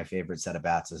be one of my favorite set of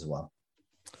bats as well.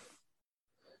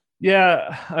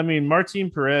 Yeah, I mean,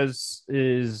 Martin Perez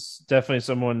is definitely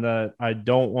someone that I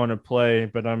don't want to play,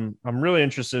 but I'm really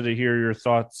interested to hear your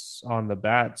thoughts on the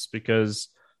bats because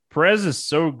Perez is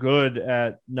so good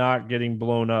at not getting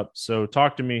blown up. So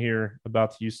talk to me here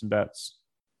about the Houston bats.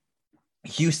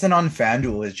 Houston on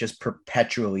FanDuel is just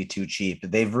perpetually too cheap.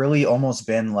 They've really almost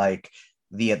been like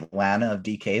the Atlanta of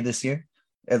DK this year.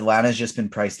 Atlanta's just been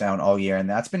priced down all year, and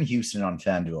that's been Houston on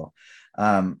FanDuel.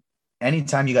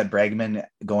 Anytime you got Bregman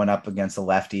going up against a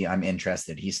lefty, I'm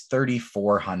interested. He's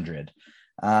 3,400.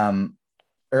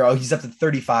 He's up to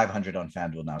 3,500 on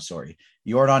FanDuel now. Sorry.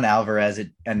 Yordan Alvarez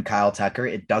and Kyle Tucker.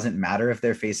 It doesn't matter if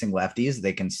they're facing lefties.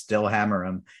 They can still hammer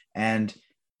them. And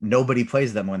nobody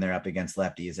plays them when they're up against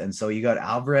lefties. And so you got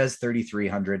Alvarez,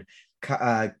 3,300.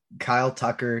 Kyle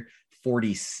Tucker,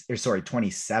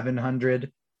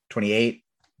 2,700, 28.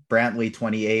 Brantley,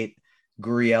 28.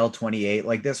 Gurriel 28.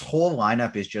 Like this whole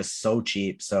lineup is just so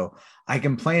cheap. So I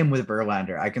can play him with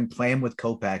Verlander. I can play him with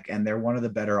Kopech, and they're one of the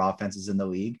better offenses in the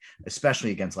league,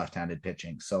 especially against left-handed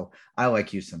pitching. So I like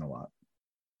Houston a lot.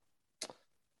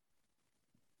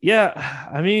 Yeah,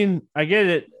 I mean, I get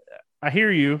it. I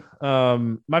hear you.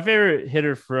 My favorite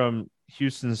hitter from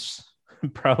Houston's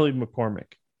probably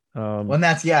McCormick.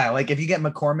 Like if you get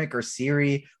McCormick or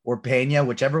Siri or Pena,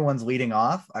 whichever one's leading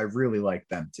off, I really like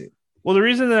them too. Well, the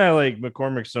reason that I like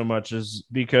McCormick so much is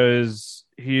because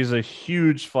he's a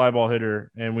huge fly ball hitter,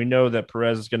 and we know that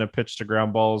Perez is going to pitch to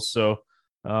ground balls. So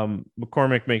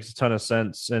McCormick makes a ton of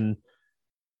sense. And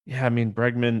yeah, I mean,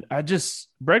 Bregman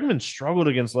struggled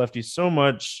against lefties so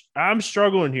much. I'm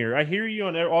struggling here. I hear you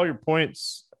on all your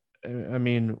points. I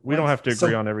mean, we don't have to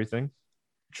agree on everything.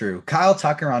 True. Kyle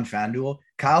Tucker on FanDuel.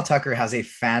 Kyle Tucker has a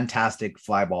fantastic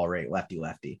fly ball rate,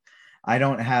 lefty. I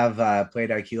don't have Plate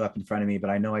IQ up in front of me,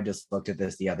 but I know I just looked at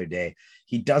this the other day.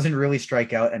 He doesn't really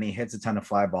strike out, and he hits a ton of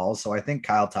fly balls. So I think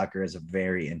Kyle Tucker is a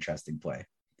very interesting play.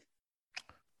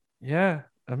 Yeah,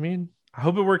 I mean, I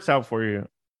hope it works out for you.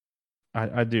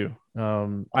 I do.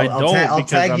 I'll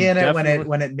tag you in it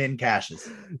when it min cashes.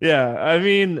 Yeah, I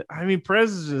mean,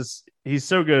 Perez is he's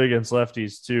so good against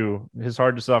lefties too. His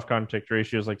hard to soft contact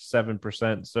ratio is like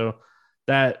 7%. So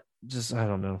that just I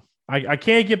don't know. I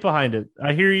can't get behind it.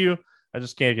 I hear you. I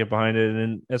just can't get behind it.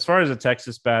 And as far as the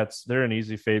Texas bats, they're an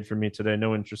easy fade for me today.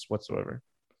 No interest whatsoever.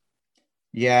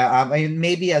 Yeah, I mean,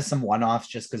 maybe as some one-offs,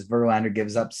 just because Verlander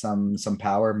gives up some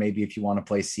power. Maybe if you want to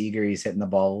play Seager, he's hitting the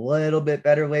ball a little bit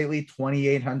better lately,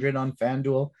 2,800 on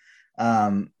FanDuel.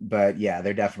 But yeah,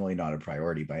 they're definitely not a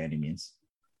priority by any means.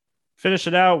 Finish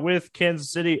it out with Kansas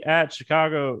City at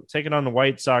Chicago, taking on the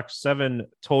White Sox. 7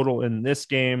 total in this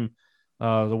game.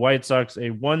 The White Sox, a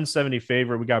 170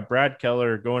 favorite. We got Brad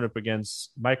Keller going up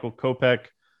against Michael Kopech.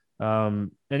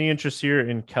 Any interest here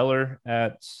in Keller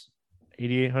at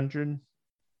 8,800?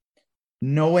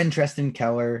 No interest in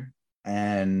Keller.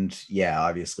 And yeah,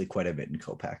 obviously quite a bit in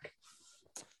Kopech.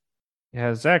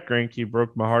 Yeah, Zach Greinke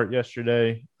broke my heart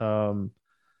yesterday.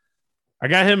 I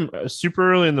got him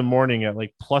super early in the morning at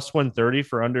like plus 130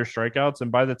 for under strikeouts.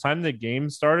 And by the time the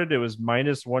game started, it was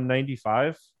minus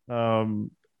 195.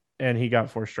 And he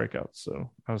got 4 strikeouts. So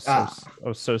I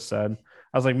was so sad.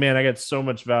 I was like, man, I got so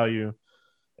much value.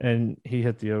 And he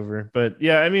hit the over. But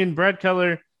yeah, I mean,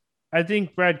 I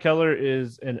think Brad Keller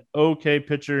is an okay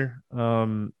pitcher.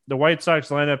 The White Sox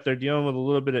lineup, they're dealing with a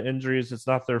little bit of injuries. It's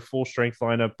not their full strength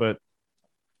lineup, but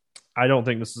I don't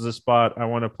think this is a spot I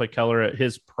want to play Keller at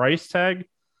his price tag.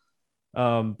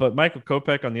 But Michael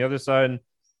Kopech on the other side,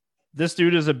 this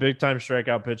dude is a big time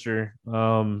strikeout pitcher.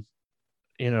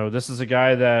 This is a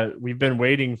guy that we've been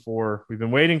waiting for. We've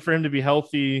been waiting for him to be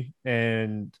healthy.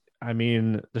 And I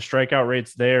mean, the strikeout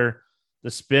rate's there. The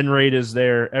spin rate is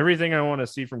there. Everything I want to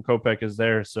see from Kopech is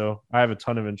there. So I have a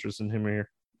ton of interest in him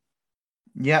here.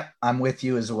 Yep, I'm with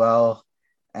you as well.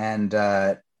 And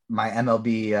my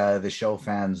MLB The Show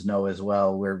fans know as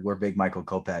well. We're big Michael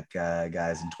Kopech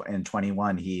guys. In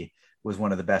 21, he was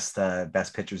one of the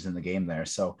best pitchers in the game there.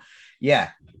 So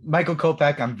yeah, Michael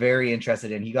Kopech, I'm very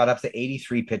interested in. He got up to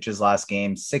 83 pitches last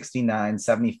game, 69,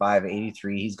 75,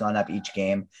 83. He's gone up each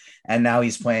game. And now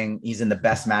he's in the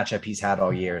best matchup he's had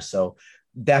all year. So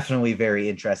definitely very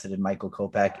interested in Michael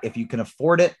Kopech. If you can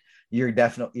afford it, you're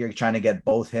trying to get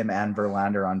both him and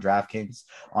Verlander on DraftKings.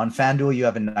 On FanDuel, you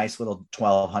have a nice little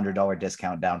 $1,200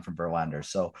 discount down from Verlander.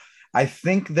 So I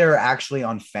think they're actually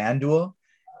on FanDuel.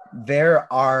 There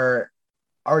are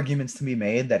arguments to be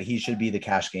made that he should be the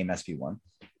cash game SP1.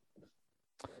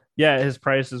 Yeah, his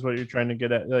price is what you're trying to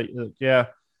get at. Yeah.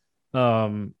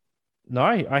 No,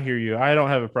 I hear you. I don't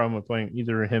have a problem with playing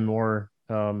either him or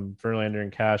Verlander in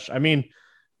cash. I mean,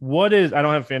 I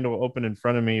don't have FanDuel open in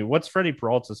front of me. What's Freddie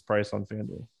Peralta's price on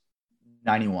FanDuel?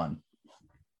 91.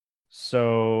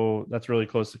 So that's really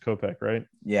close to Kopech, right?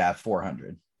 Yeah,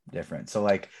 400 different. So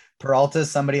like Peralta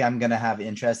is somebody I'm going to have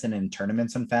interest in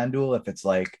tournaments on FanDuel. If it's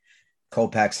like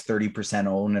Kopech's 30%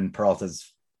 owned and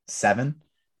Peralta's 7,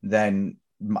 then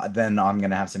I'm going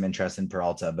to have some interest in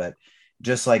Peralta. But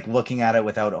just like looking at it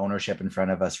without ownership in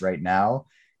front of us right now,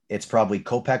 it's probably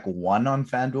Kopech 1 on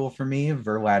FanDuel for me,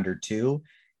 Verlander 2,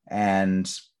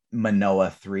 and Manoah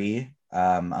 3,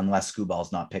 unless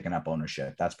Scooball's not picking up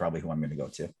ownership. That's probably who I'm going to go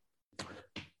to.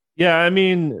 Yeah, I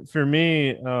mean, for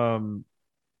me,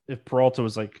 if Peralta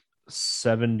was like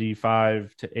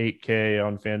 75 to 8K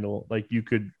on FanDuel, like you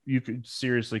could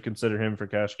seriously consider him for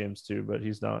cash games too, but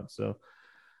he's not. So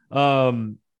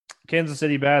Kansas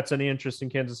City bats, any interest in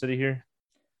Kansas City here?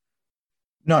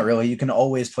 Not really. You can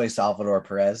always play Salvador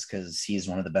Perez because he's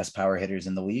one of the best power hitters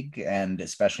in the league, and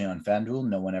especially on FanDuel,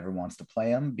 no one ever wants to play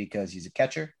him because he's a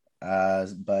catcher.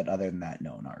 But other than that,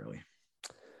 no, not really.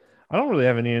 I don't really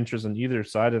have any interest in either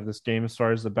side of this game as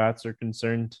far as the bats are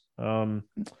concerned. I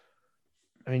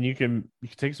mean, you can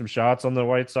take some shots on the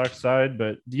White Sox side,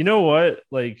 but you know what?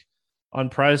 Like on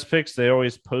Prize Picks, they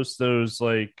always post those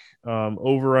like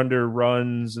over under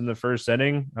runs in the first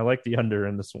inning. I like the under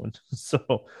in this one.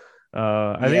 So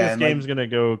I think this game's going to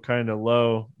go kind of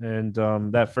low, and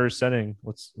that first inning,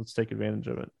 let's take advantage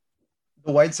of it.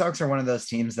 The White Sox are one of those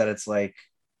teams that it's like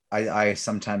I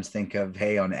sometimes think of,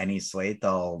 hey, on any slate,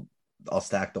 I'll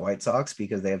stack the White Sox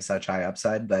because they have such high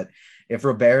upside. But if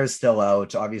Robert is still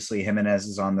out, obviously Jimenez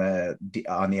is on the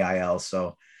IL,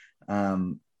 so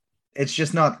it's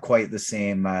just not quite the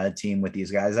same team with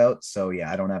these guys out. So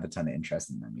yeah, I don't have a ton of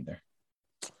interest in them either.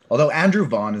 Although Andrew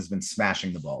Vaughn has been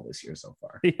smashing the ball this year so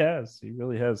far. He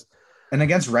really has. And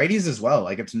against righties as well.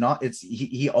 Like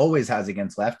he always has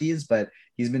against lefties, but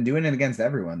he's been doing it against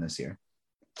everyone this year.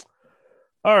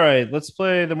 All right, let's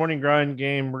play the morning grind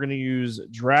game. We're going to use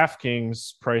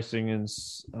DraftKings pricing and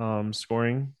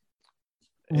scoring.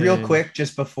 Real quick,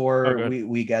 just before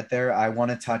we get there, I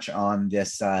want to touch on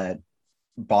this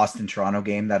Boston-Toronto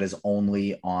game that is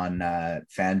only on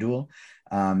FanDuel.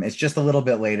 It's just a little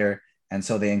bit later, and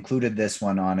so they included this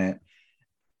one on it.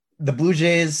 The Blue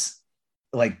Jays,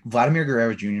 like Vladimir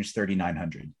Guerrero Jr. is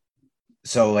 3,900.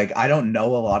 So like I don't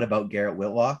know a lot about Garrett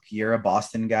Whitlock. You're a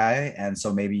Boston guy, and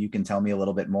so maybe you can tell me a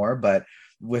little bit more. But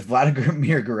with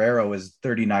Vladimir Guerrero is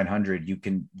 3,900,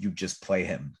 you just play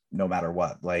him no matter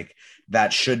what. Like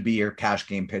that should be your cash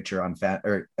game pitcher on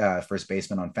first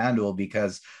baseman on FanDuel,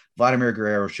 because Vladimir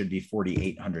Guerrero should be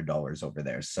 $4,800 over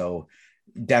there. So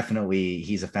definitely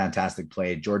he's a fantastic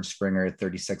play. George Springer,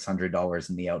 $3,600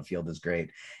 in the outfield is great.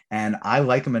 And I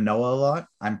like Manoah a lot.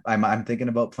 I'm thinking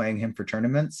about playing him for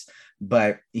tournaments,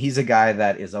 but he's a guy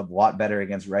that is a lot better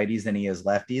against righties than he is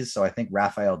lefties. So I think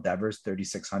Rafael Devers,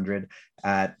 3,600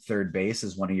 at third base,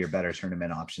 is one of your better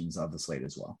tournament options of the slate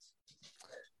as well.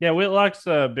 Yeah, Whitlock's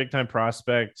a big time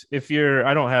prospect. I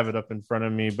don't have it up in front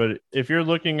of me, but if you're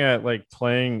looking at like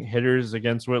playing hitters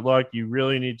against Whitlock, you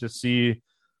really need to see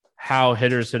how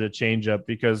hitters hit a changeup,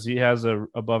 because he has a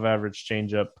above average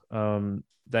changeup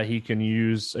that he can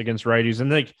use against righties. And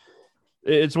like,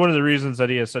 it's one of the reasons that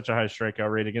he has such a high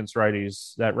strikeout rate against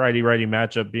righties. That righty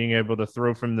matchup, being able to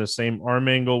throw from the same arm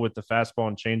angle with the fastball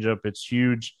and changeup, it's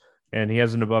huge. And he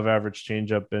has an above average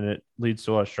changeup, and it leads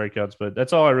to a lot of strikeouts. But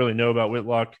that's all I really know about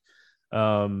Whitlock.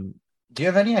 Do you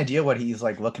have any idea what he's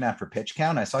like looking at for pitch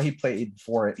count? I saw he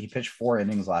pitched 4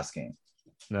 innings last game.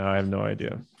 No, I have no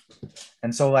idea.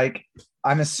 And so like,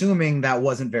 I'm assuming that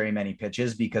wasn't very many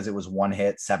pitches because it was 1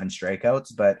 hit, 7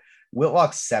 strikeouts, but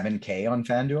Whitlock's 7K on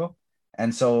FanDuel.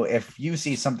 And so if you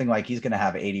see something like he's going to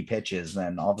have 80 pitches,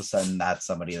 then all of a sudden that's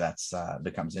somebody that's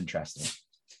becomes interesting.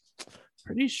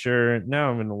 Pretty sure. Now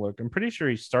I'm going to look. I'm pretty sure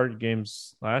he started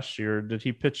games last year. Did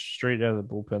he pitch straight out of the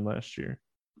bullpen last year?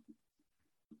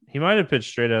 He might have pitched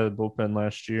straight out of the bullpen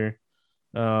last year.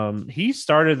 He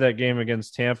started that game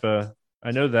against Tampa.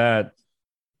 I know that,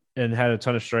 and had a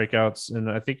ton of strikeouts.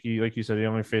 And I think like you said, he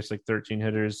only faced like 13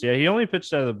 hitters. Yeah, he only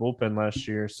pitched out of the bullpen last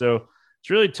year. So it's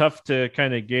really tough to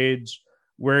kind of gauge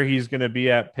where he's going to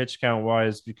be at pitch count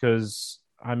wise, because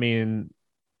I mean,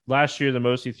 last year the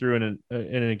most he threw in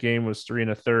a game was 3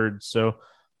 1/3. So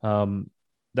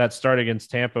that start against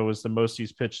Tampa was the most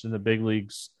he's pitched in the big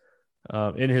leagues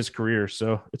in his career.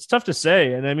 So it's tough to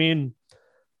say. And I mean,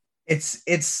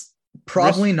 it's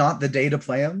probably not the day to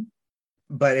play him,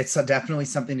 but it's definitely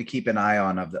something to keep an eye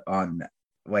on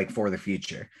like for the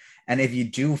future. And if you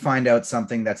do find out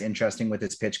something that's interesting with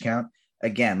his pitch count,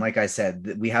 again, like I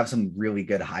said, we have some really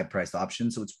good high priced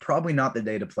options. So it's probably not the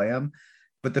day to play him,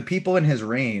 but the people in his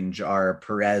range are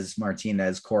Perez,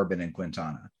 Martinez, Corbin, and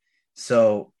Quintana.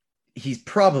 So he's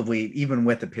probably, even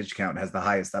with the pitch count, has the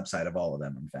highest upside of all of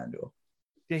them on FanDuel.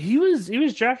 Yeah, he was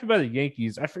drafted by the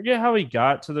Yankees. I forget how he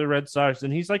got to the Red Sox,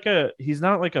 and he's not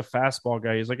like a fastball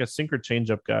guy. He's like a sinker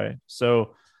changeup guy.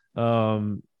 So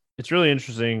it's really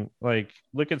interesting. Like,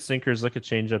 look at sinkers, look at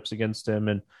changeups against him.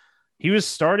 And he was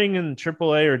starting in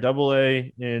AAA or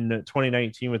AA in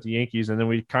 2019 with the Yankees, and then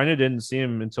we kind of didn't see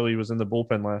him until he was in the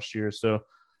bullpen last year. So,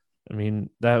 I mean,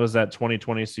 that was that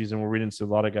 2020 season where we didn't see a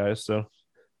lot of guys. So,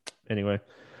 anyway.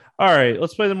 All right,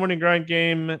 let's play the morning grind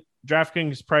game.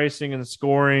 DraftKings pricing and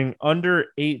scoring under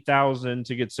 8,000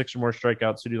 to get 6 or more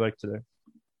strikeouts. Who do you like today?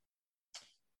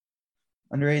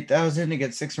 Under 8,000 to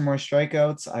get 6 or more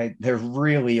strikeouts. There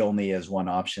really only is one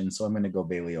option, so I'm going to go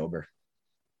Bailey Ober.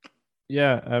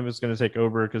 Yeah, I was going to take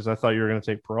Ober because I thought you were going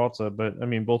to take Peralta, but I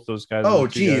mean, both those guys. Oh,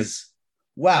 geez.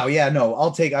 Wow. Yeah, no,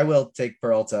 I will take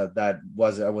Peralta. I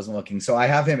wasn't looking. So I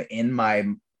have him in my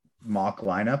mock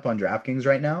lineup on DraftKings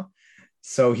right now.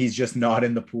 So he's just not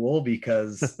in the pool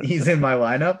because he's in my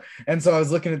lineup. And so I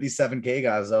was looking at these 7K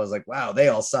guys. I was like, wow, they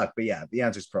all suck. But yeah, the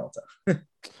answer is Peralta.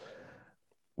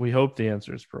 We hope the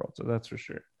answer is Peralta. That's for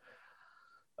sure.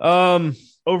 Over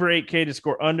 8K to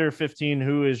score under 15.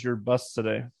 Who is your bust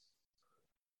today?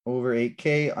 Over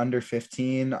 8K, under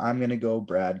 15. I'm going to go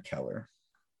Brad Keller.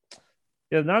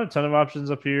 Yeah, not a ton of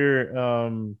options up here.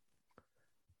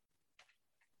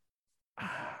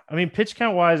 I mean, pitch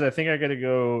count wise, I think I got to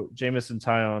go Jameson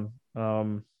Taillon.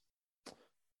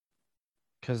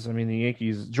 Because I mean, the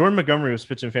Yankees, Jordan Montgomery was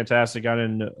pitching fantastic, got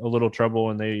in a little trouble,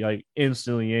 and they like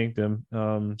instantly yanked him.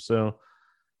 So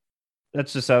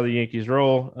that's just how the Yankees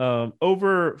roll.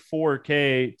 Over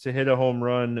 4K to hit a home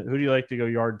run. Who do you like to go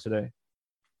yard today?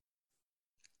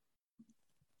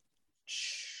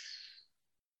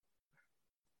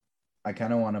 I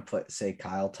kind of want to say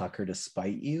Kyle Tucker to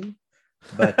spite you.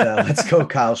 But let's go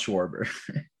Kyle Schwarber.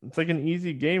 It's like an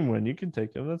easy game win. You can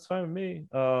take him. That's fine with me.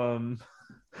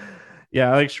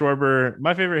 Yeah, I like Schwarber.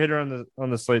 My favorite hitter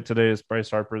on the slate today is Bryce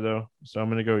Harper, though. So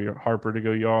I'm going to go Harper to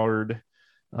go yard.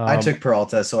 I took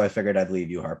Peralta, so I figured I'd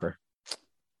leave you Harper.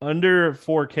 Under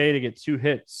 4K to get 2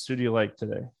 hits. Who do you like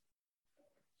today?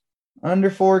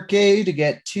 Under 4K to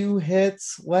get 2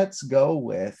 hits. Let's go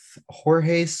with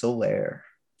Jorge Soler.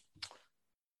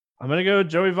 I'm gonna go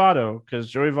Joey Votto because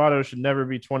Joey Votto should never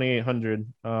be 2,800.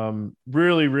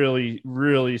 Really, really,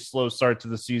 really slow start to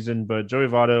the season, but Joey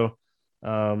Votto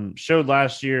showed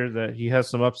last year that he has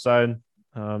some upside.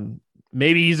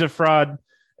 Maybe he's a fraud,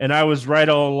 and I was right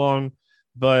all along.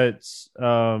 But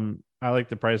I like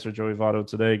the price for Joey Votto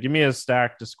today. Give me a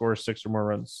stack to score 6 or more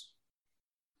runs.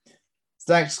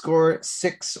 Stack to score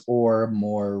 6 or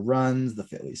more runs. The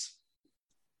Phillies.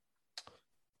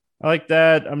 I like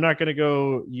that. I'm not going to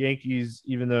go Yankees,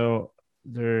 even though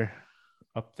they're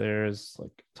up there as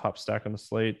like top stack on the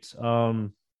slate.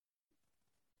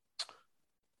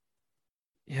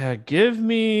 Yeah, give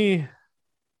me.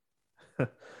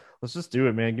 Let's just do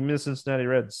it, man. Give me the Cincinnati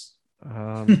Reds.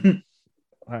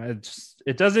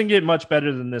 It doesn't get much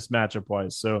better than this matchup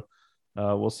wise, so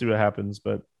we'll see what happens.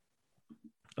 But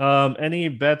any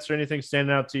bets or anything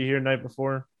standing out to you here night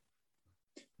before?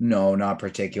 No, not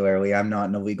particularly. I'm not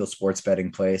in a legal sports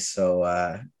betting place, so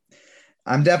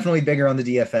I'm definitely bigger on the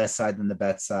DFS side than the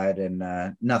bet side,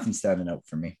 and nothing standing out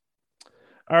for me.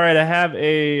 All right, I have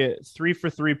a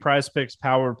 3-for-3 Prize Picks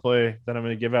power play that I'm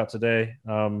going to give out today.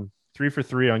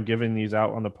 3-for-3 on giving these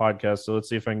out on the podcast, so let's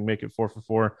see if I can make it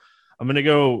 4-for-4. I'm going to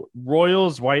go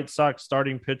Royals, White Sox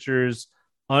starting pitchers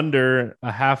under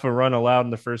a half a run allowed in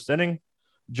the first inning.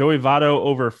 Joey Votto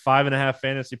over 5.5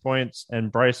 fantasy points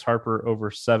and Bryce Harper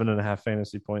over 7.5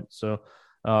 fantasy points. So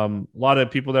a lot of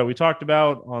people that we talked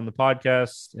about on the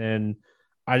podcast, and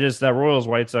that Royals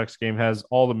White Sox game has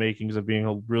all the makings of being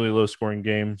a really low scoring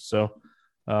game. So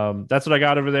that's what I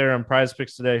got over there on Prize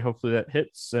Picks today. Hopefully that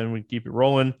hits and we keep it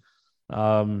rolling.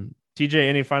 TJ,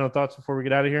 any final thoughts before we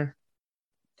get out of here?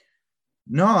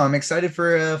 No, I'm excited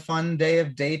for a fun day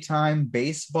of daytime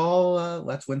baseball.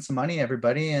 Let's win some money,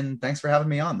 everybody. And thanks for having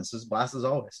me on. This is a blast as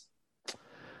always.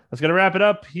 That's going to wrap it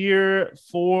up here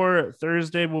for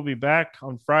Thursday. We'll be back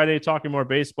on Friday talking more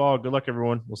baseball. Good luck,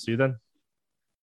 everyone. We'll see you then.